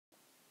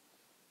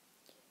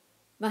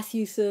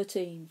Matthew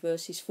 13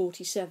 verses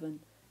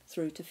 47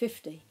 through to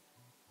 50.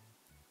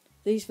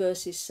 These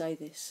verses say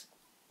this: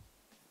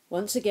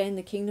 "Once again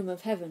the kingdom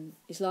of heaven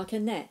is like a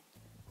net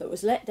that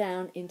was let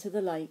down into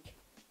the lake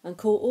and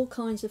caught all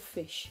kinds of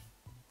fish.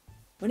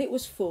 When it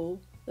was full,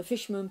 the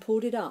fishermen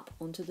pulled it up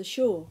onto the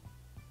shore.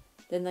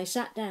 Then they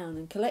sat down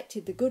and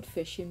collected the good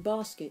fish in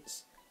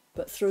baskets,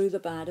 but threw the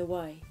bad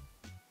away.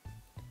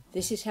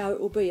 This is how it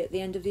will be at the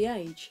end of the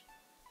age.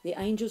 The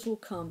angels will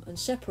come and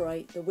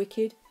separate the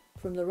wicked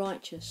from the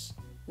righteous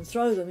and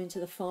throw them into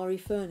the fiery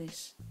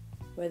furnace,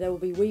 where there will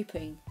be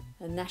weeping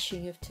and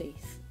gnashing of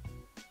teeth."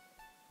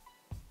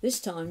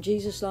 This time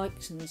Jesus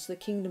likens the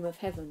kingdom of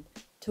heaven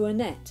to a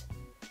net,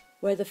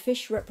 where the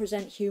fish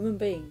represent human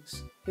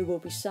beings who will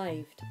be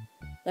saved.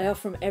 They are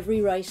from every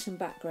race and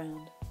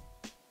background.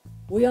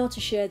 We are to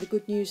share the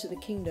good news of the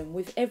kingdom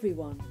with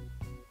everyone,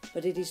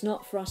 but it is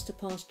not for us to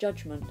pass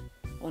judgment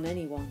on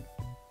anyone.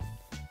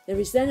 There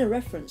is then a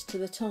reference to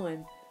the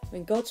time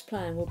when God's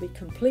plan will be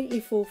completely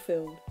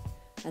fulfilled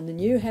and the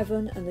new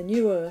heaven and the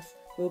new earth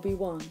will be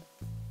one.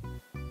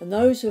 And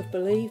those who have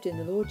believed in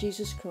the Lord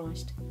Jesus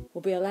Christ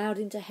will be allowed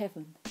into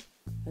heaven,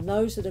 and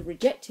those that have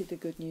rejected the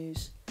good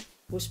news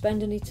will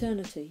spend an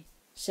eternity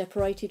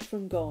separated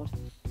from God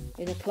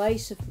in a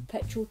place of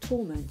perpetual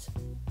torment,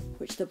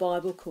 which the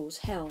Bible calls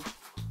hell.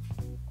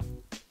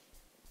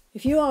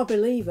 If you are a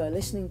believer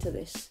listening to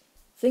this,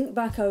 think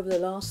back over the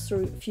last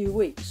few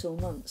weeks or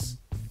months.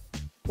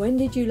 When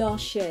did you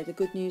last share the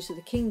good news of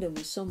the kingdom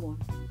with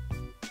someone?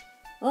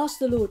 Ask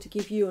the Lord to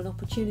give you an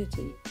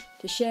opportunity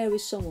to share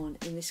with someone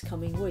in this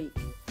coming week.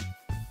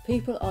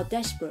 People are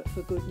desperate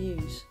for good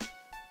news.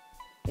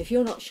 If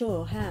you're not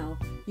sure how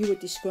you would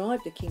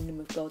describe the kingdom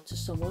of God to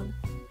someone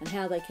and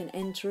how they can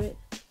enter it,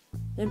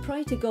 then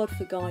pray to God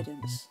for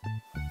guidance.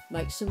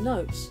 Make some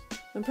notes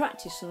and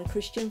practice on a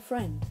Christian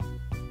friend.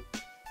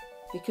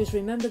 Because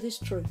remember this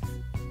truth: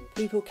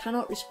 people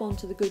cannot respond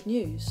to the good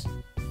news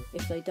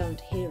if they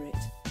don't hear it.